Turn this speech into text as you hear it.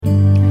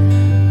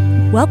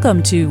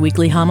Welcome to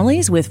Weekly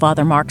Homilies with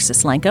Father Mark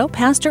Sislenko,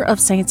 pastor of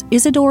Saints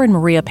Isidore and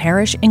Maria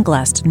Parish in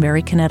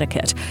Glastonbury,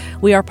 Connecticut.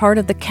 We are part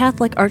of the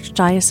Catholic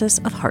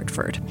Archdiocese of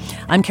Hartford.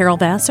 I'm Carol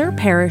Vassar,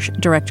 Parish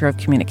Director of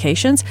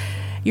Communications.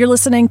 You're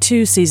listening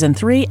to Season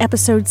 3,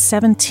 Episode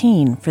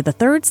 17 for the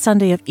third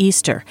Sunday of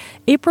Easter,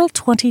 April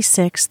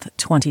 26th,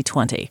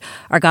 2020.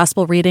 Our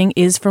Gospel reading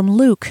is from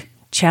Luke,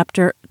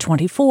 chapter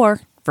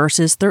 24,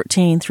 verses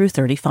 13 through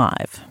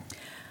 35.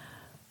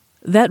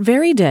 That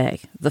very day,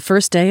 the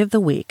first day of the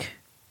week,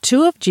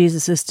 2 of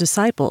Jesus'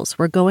 disciples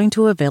were going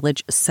to a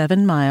village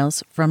 7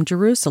 miles from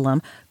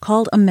Jerusalem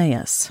called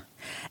Emmaus,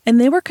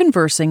 and they were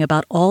conversing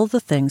about all the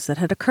things that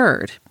had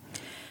occurred.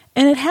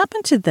 And it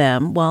happened to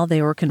them, while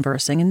they were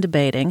conversing and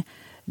debating,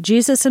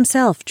 Jesus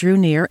himself drew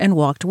near and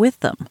walked with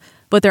them,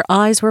 but their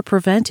eyes were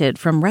prevented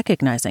from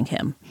recognizing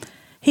him.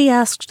 He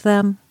asked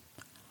them,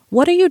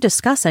 "What are you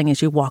discussing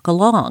as you walk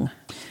along?"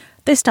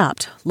 They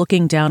stopped,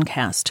 looking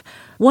downcast.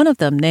 One of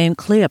them, named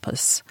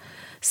Cleopas,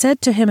 said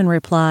to him in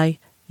reply,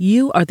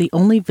 "You are the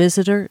only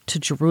visitor to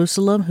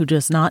Jerusalem who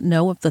does not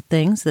know of the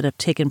things that have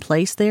taken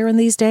place there in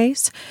these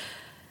days?"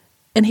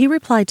 And he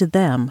replied to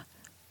them,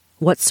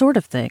 "What sort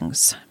of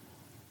things?"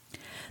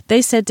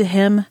 They said to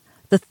him,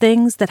 "The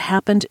things that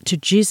happened to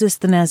Jesus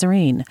the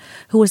Nazarene,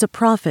 who was a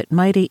prophet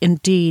mighty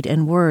in deed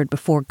and word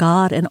before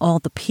God and all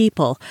the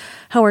people,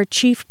 how our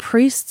chief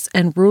priests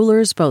and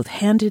rulers both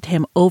handed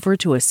him over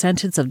to a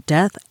sentence of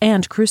death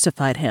and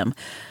crucified him.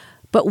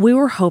 But we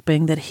were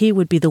hoping that he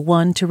would be the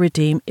one to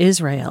redeem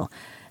Israel.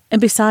 And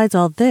besides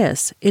all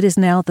this, it is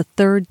now the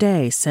third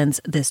day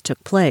since this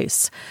took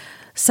place.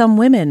 Some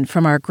women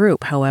from our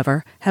group,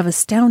 however, have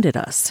astounded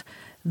us.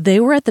 They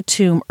were at the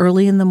tomb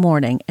early in the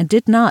morning and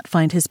did not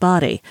find his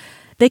body.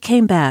 They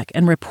came back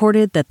and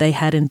reported that they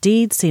had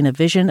indeed seen a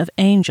vision of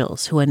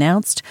angels who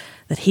announced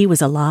that he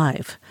was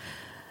alive.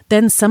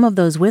 Then some of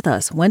those with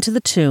us went to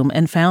the tomb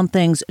and found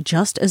things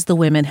just as the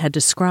women had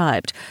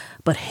described,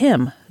 but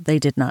him they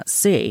did not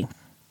see."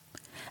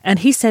 And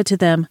he said to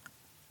them,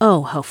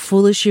 "Oh, how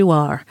foolish you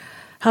are!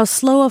 How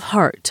slow of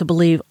heart to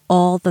believe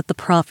all that the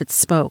prophets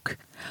spoke!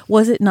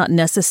 Was it not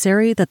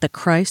necessary that the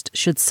Christ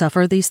should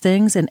suffer these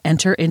things and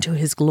enter into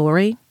his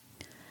glory?"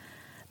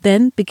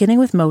 Then, beginning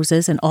with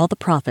Moses and all the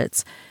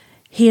prophets,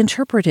 he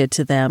interpreted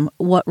to them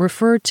what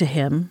referred to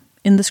him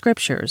in the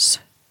Scriptures.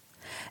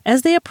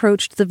 As they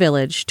approached the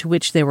village to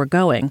which they were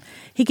going,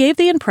 he gave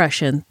the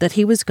impression that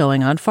he was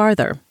going on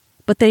farther,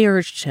 but they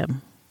urged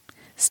him,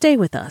 "Stay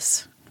with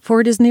us, for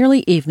it is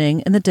nearly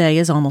evening and the day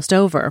is almost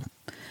over."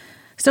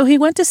 So he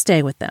went to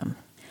stay with them.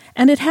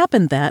 And it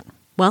happened that,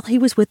 while he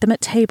was with them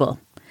at table,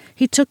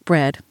 he took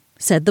bread,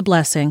 said the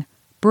blessing,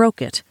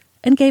 broke it,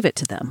 and gave it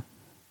to them.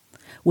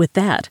 With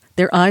that,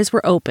 their eyes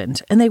were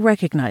opened, and they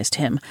recognized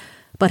him,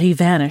 but he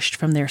vanished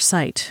from their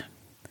sight.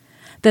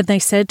 Then they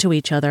said to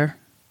each other,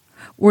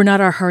 "Were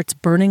not our hearts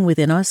burning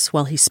within us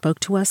while he spoke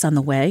to us on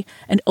the way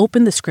and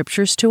opened the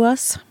Scriptures to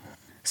us?"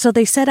 So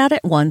they set out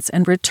at once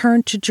and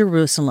returned to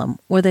Jerusalem,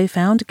 where they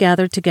found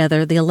gathered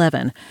together the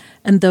 11,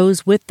 and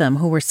those with them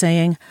who were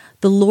saying,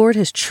 "The Lord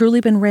has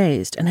truly been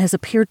raised and has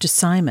appeared to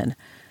Simon."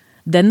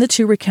 Then the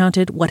 2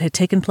 recounted what had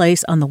taken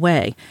place on the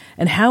way,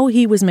 and how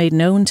he was made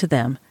known to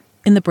them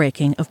in the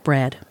breaking of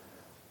bread.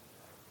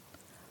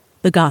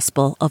 The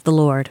Gospel of the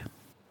Lord.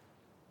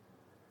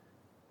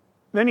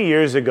 Many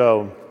years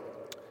ago,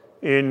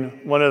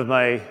 in one of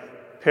my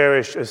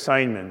parish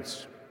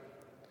assignments,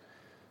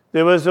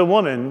 there was a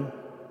woman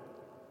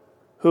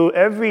who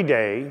every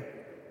day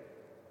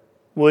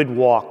would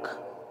walk.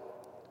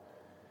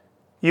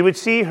 You would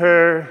see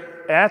her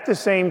at the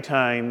same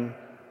time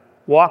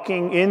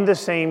walking in the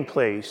same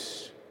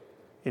place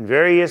in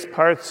various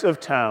parts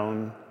of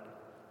town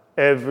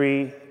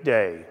every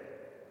day.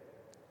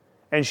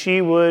 And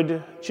she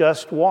would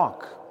just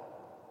walk.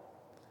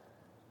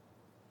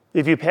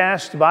 If you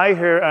passed by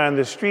her on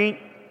the street,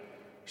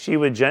 she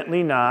would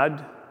gently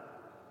nod,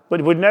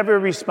 but would never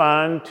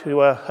respond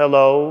to a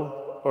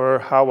hello or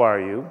how are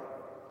you.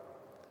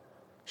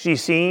 She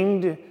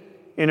seemed,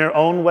 in her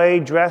own way,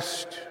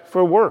 dressed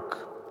for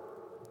work,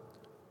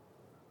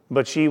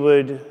 but she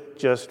would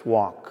just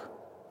walk.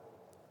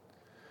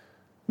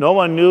 No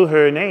one knew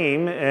her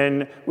name,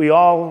 and we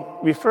all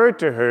referred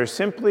to her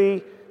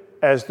simply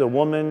as the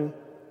woman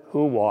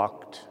who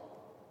walked.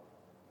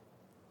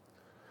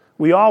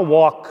 We all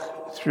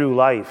walk through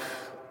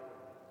life.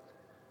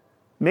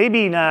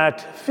 Maybe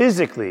not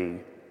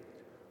physically,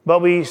 but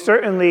we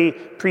certainly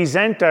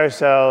present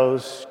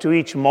ourselves to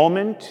each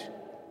moment,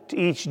 to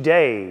each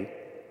day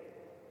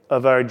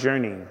of our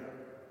journey.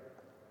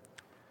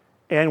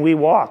 And we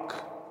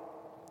walk.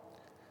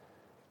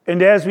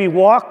 And as we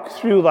walk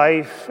through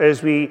life,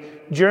 as we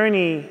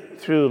journey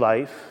through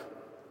life,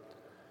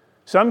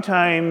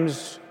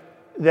 sometimes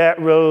that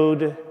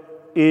road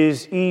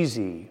is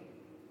easy.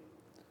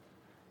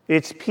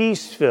 It's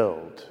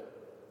peace-filled.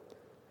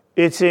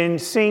 It's in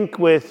sync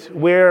with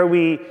where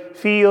we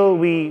feel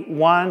we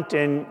want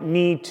and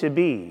need to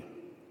be.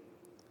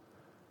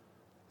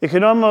 It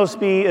can almost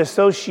be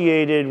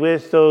associated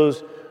with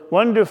those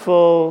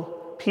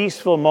wonderful,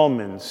 peaceful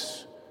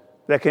moments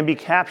that can be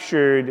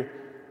captured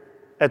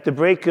at the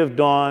break of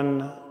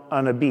dawn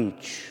on a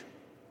beach,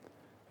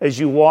 as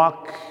you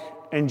walk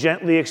and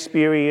gently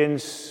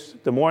experience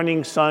the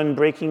morning sun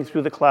breaking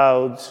through the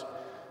clouds,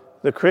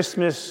 the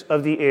crispness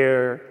of the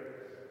air,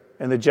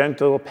 and the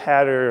gentle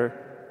patter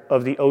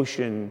of the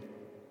ocean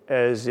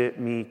as it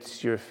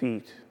meets your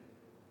feet.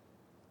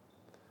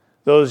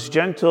 Those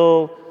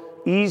gentle,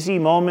 easy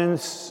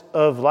moments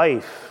of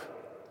life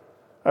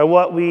are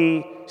what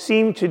we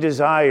seem to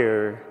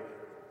desire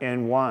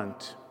and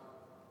want.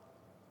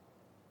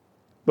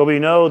 But we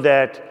know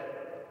that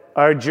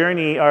our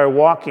journey, our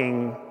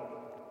walking,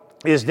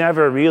 is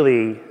never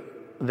really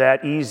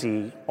that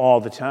easy all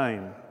the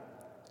time.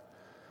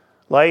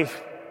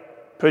 Life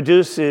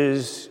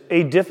produces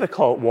a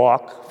difficult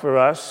walk for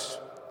us.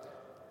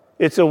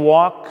 It's a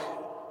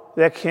walk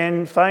that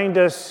can find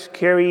us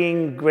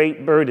carrying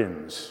great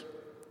burdens.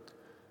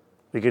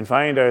 We can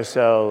find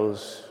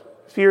ourselves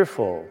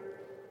fearful,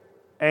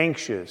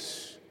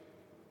 anxious,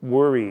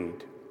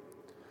 worried.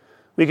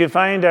 We can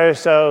find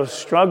ourselves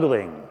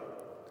struggling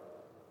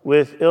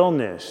with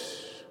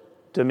illness,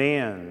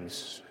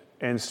 demands,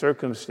 and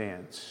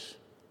circumstance.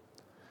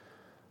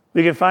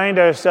 We can find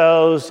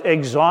ourselves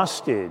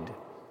exhausted,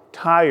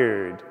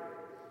 tired,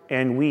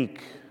 and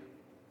weak,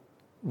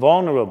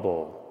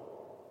 vulnerable,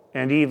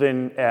 and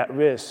even at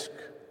risk.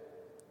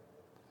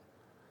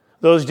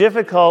 Those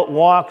difficult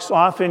walks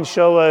often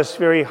show us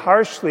very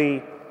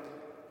harshly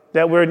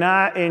that we're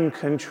not in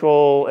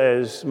control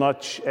as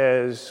much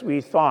as we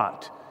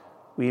thought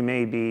we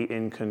may be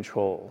in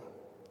control.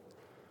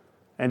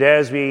 And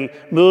as we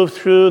move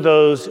through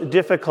those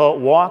difficult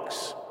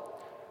walks,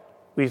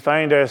 we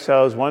find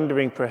ourselves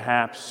wondering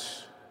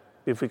perhaps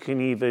if we can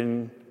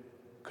even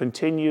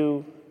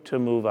continue to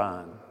move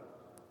on.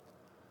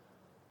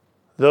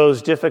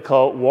 Those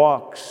difficult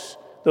walks,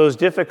 those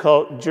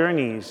difficult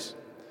journeys,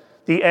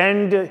 the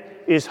end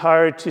is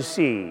hard to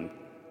see,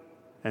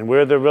 and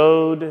where the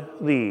road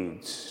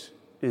leads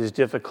is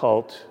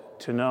difficult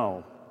to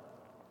know.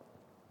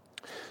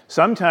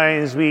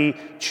 Sometimes we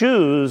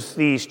choose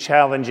these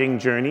challenging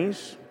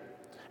journeys,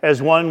 as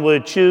one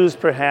would choose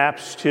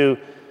perhaps to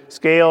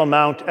scale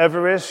Mount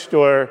Everest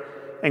or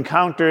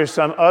encounter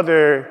some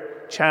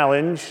other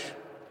challenge,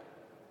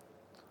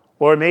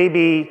 or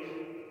maybe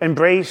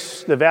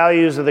embrace the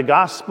values of the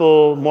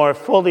gospel more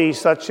fully,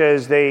 such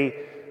as they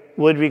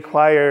would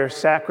require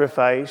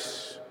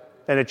sacrifice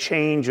and a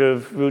change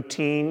of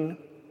routine.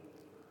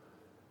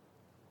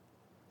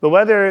 But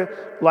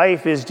whether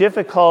life is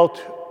difficult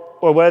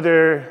or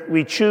whether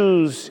we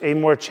choose a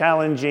more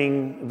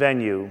challenging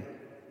venue,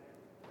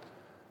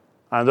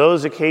 on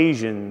those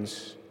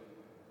occasions,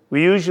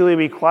 we usually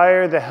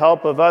require the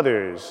help of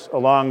others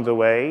along the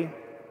way,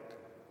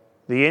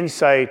 the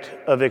insight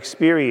of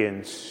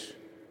experience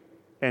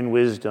and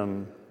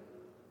wisdom.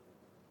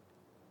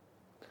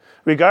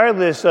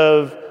 Regardless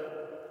of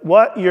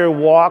what your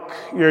walk,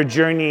 your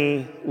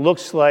journey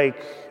looks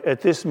like at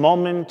this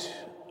moment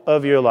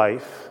of your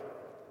life,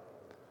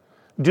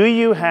 do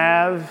you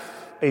have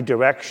a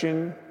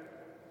direction,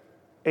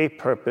 a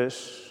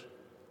purpose?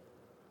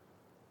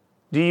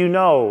 Do you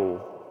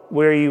know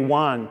where you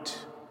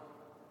want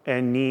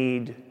and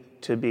need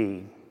to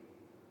be?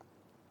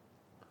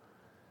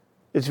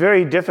 It's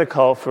very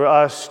difficult for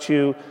us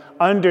to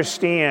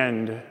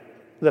understand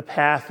the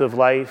path of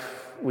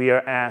life we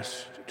are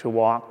asked to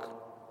walk.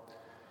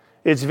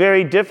 It's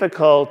very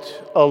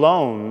difficult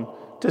alone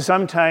to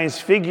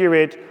sometimes figure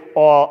it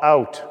all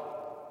out.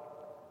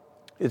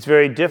 It's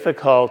very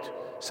difficult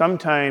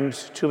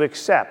sometimes to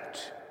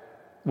accept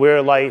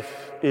where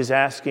life is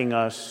asking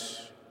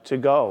us to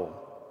go.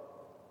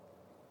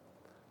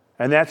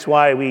 And that's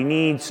why we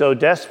need so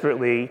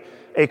desperately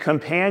a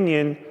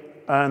companion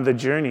on the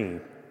journey.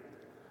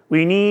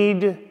 We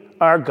need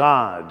our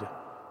God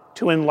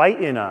to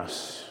enlighten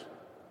us,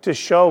 to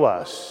show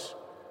us,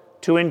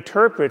 to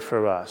interpret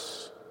for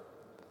us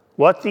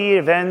what the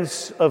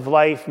events of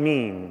life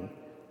mean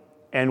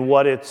and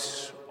what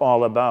it's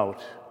all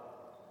about.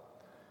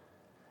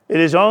 It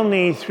is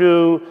only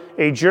through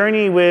a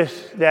journey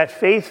with that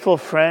faithful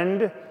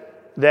friend,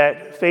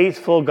 that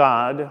faithful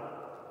God,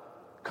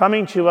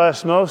 coming to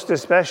us most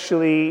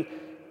especially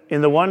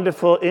in the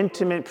wonderful,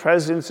 intimate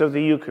presence of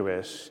the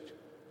Eucharist,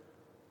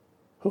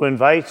 who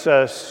invites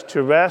us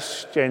to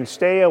rest and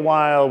stay a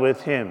while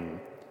with him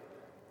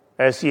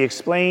as he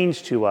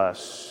explains to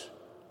us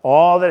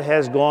all that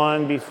has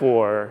gone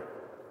before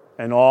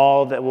and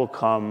all that will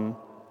come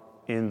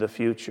in the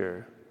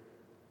future.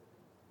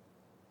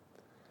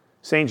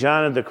 St.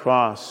 John of the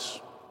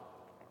Cross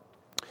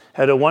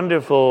had a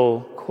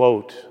wonderful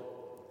quote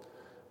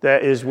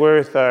that is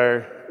worth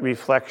our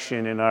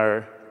reflection and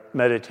our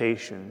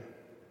meditation.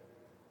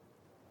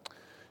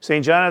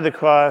 St. John of the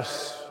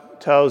Cross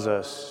tells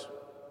us,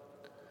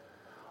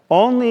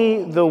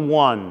 "Only the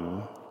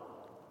one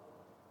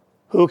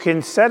who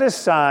can set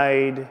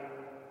aside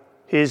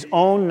his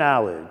own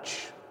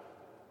knowledge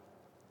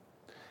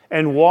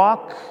and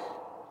walk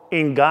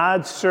in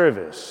God's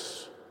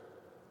service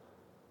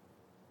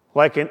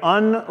like an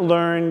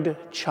unlearned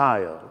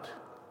child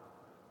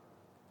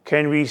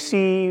can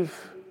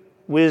receive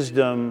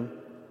wisdom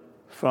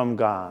from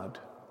God.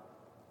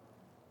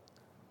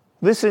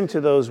 Listen to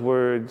those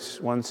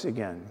words once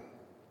again.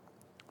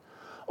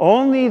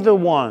 Only the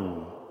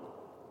one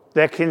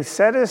that can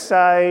set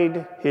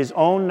aside his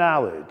own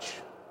knowledge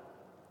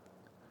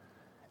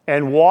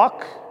and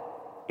walk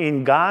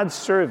in God's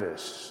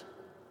service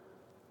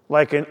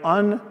like an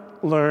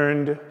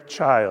unlearned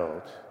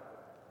child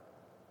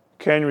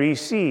can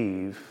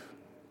receive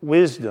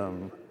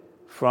wisdom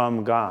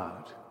from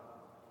God.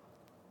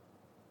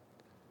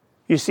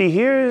 You see,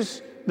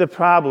 here's the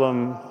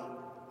problem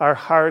our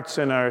hearts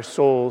and our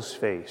souls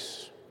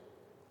face.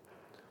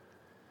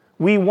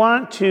 We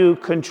want to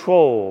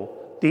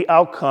control the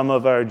outcome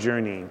of our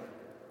journey.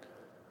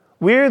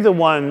 We're the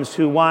ones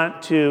who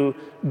want to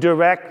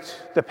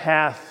direct the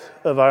path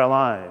of our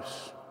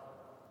lives.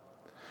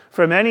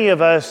 For many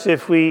of us,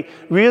 if we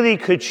really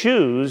could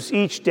choose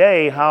each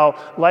day how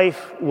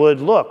life would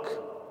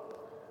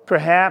look,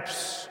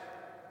 perhaps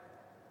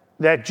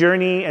that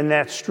journey and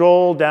that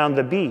stroll down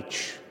the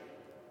beach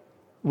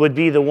would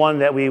be the one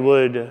that we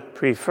would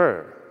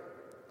prefer.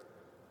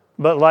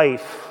 But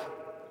life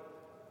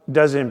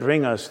doesn't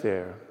bring us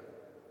there.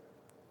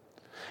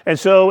 And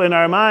so in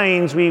our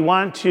minds, we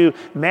want to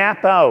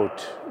map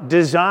out,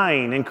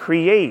 design, and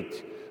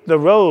create the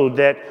road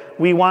that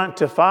we want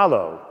to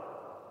follow.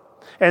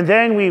 And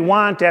then we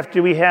want,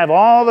 after we have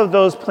all of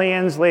those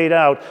plans laid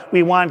out,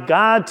 we want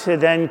God to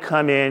then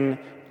come in,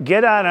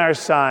 get on our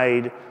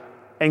side,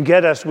 and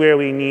get us where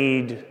we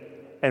need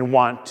and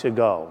want to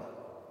go.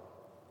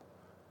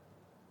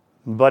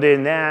 But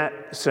in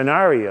that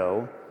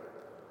scenario,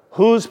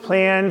 whose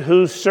plan,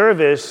 whose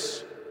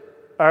service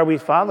are we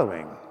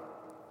following?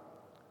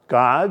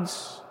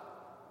 God's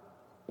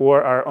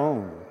or our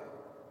own?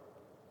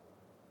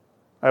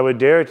 I would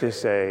dare to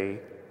say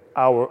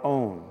our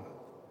own.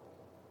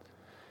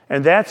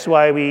 And that's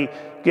why we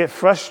get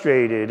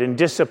frustrated and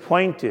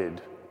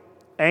disappointed,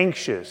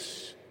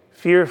 anxious,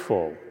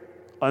 fearful,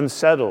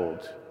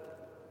 unsettled.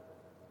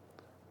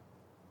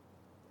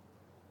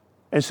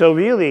 And so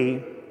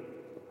really,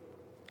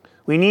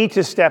 we need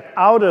to step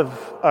out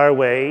of our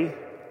way,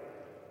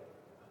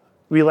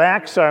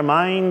 relax our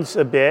minds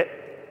a bit,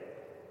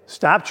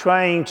 stop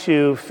trying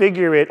to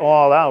figure it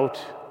all out,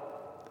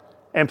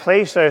 and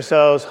place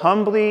ourselves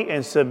humbly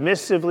and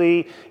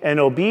submissively and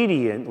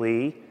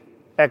obediently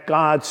at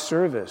God's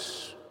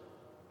service.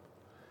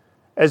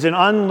 As an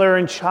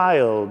unlearned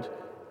child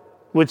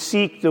would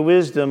seek the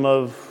wisdom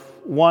of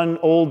one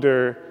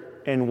older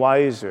and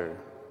wiser.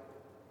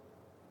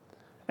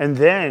 And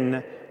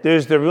then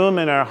there's the room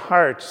in our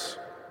hearts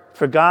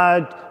for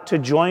God to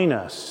join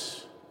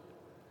us,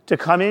 to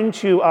come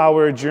into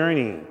our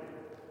journey,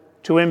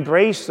 to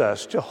embrace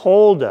us, to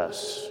hold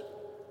us,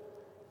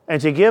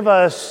 and to give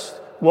us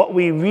what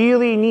we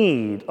really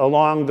need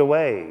along the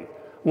way,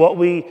 what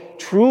we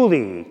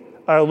truly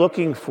are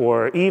looking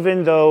for,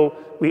 even though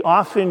we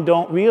often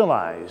don't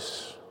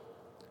realize.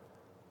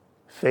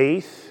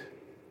 Faith,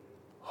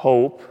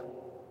 hope,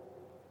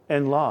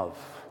 and love.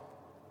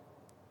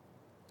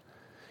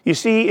 You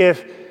see,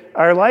 if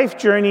our life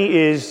journey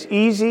is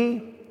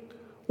easy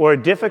or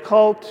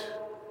difficult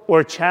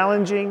or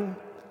challenging,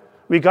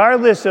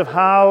 regardless of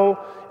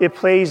how it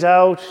plays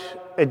out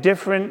at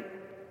different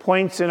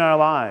points in our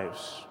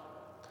lives,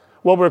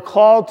 what we're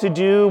called to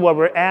do, what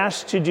we're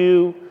asked to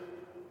do,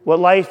 what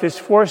life is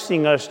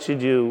forcing us to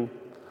do,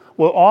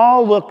 will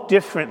all look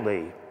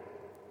differently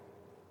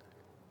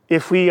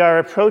if we are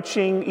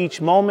approaching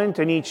each moment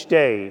and each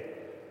day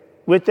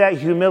with that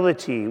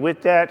humility,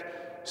 with that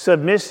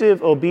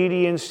submissive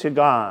obedience to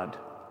God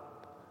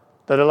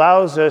that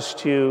allows us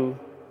to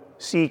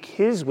seek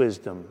His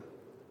wisdom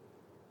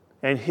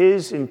and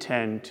His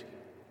intent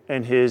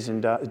and His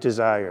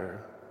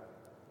desire.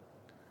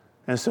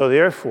 And so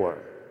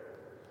therefore,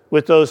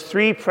 with those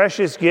three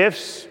precious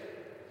gifts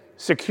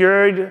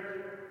secured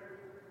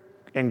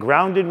and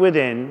grounded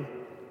within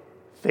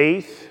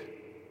faith,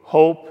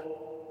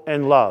 hope,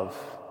 and love,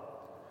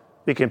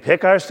 we can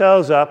pick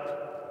ourselves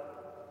up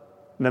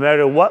no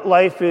matter what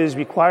life is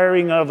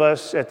requiring of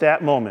us at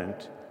that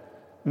moment,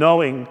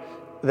 knowing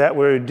that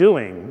we're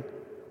doing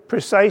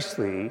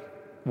precisely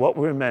what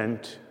we're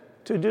meant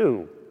to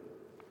do.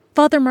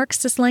 Father Mark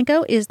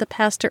Sislenko is the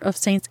pastor of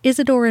Saints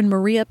Isidore and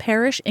Maria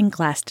Parish in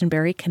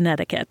Glastonbury,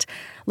 Connecticut.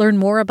 Learn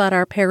more about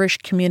our parish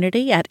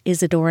community at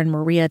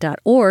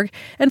isidoreandmaria.org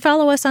and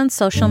follow us on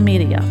social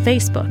media,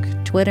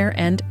 Facebook, Twitter,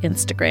 and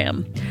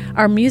Instagram.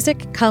 Our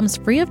music comes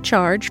free of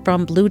charge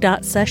from Blue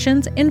Dot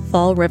Sessions in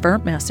Fall River,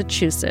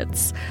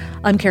 Massachusetts.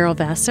 I'm Carol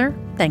Vassar.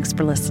 Thanks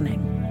for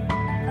listening.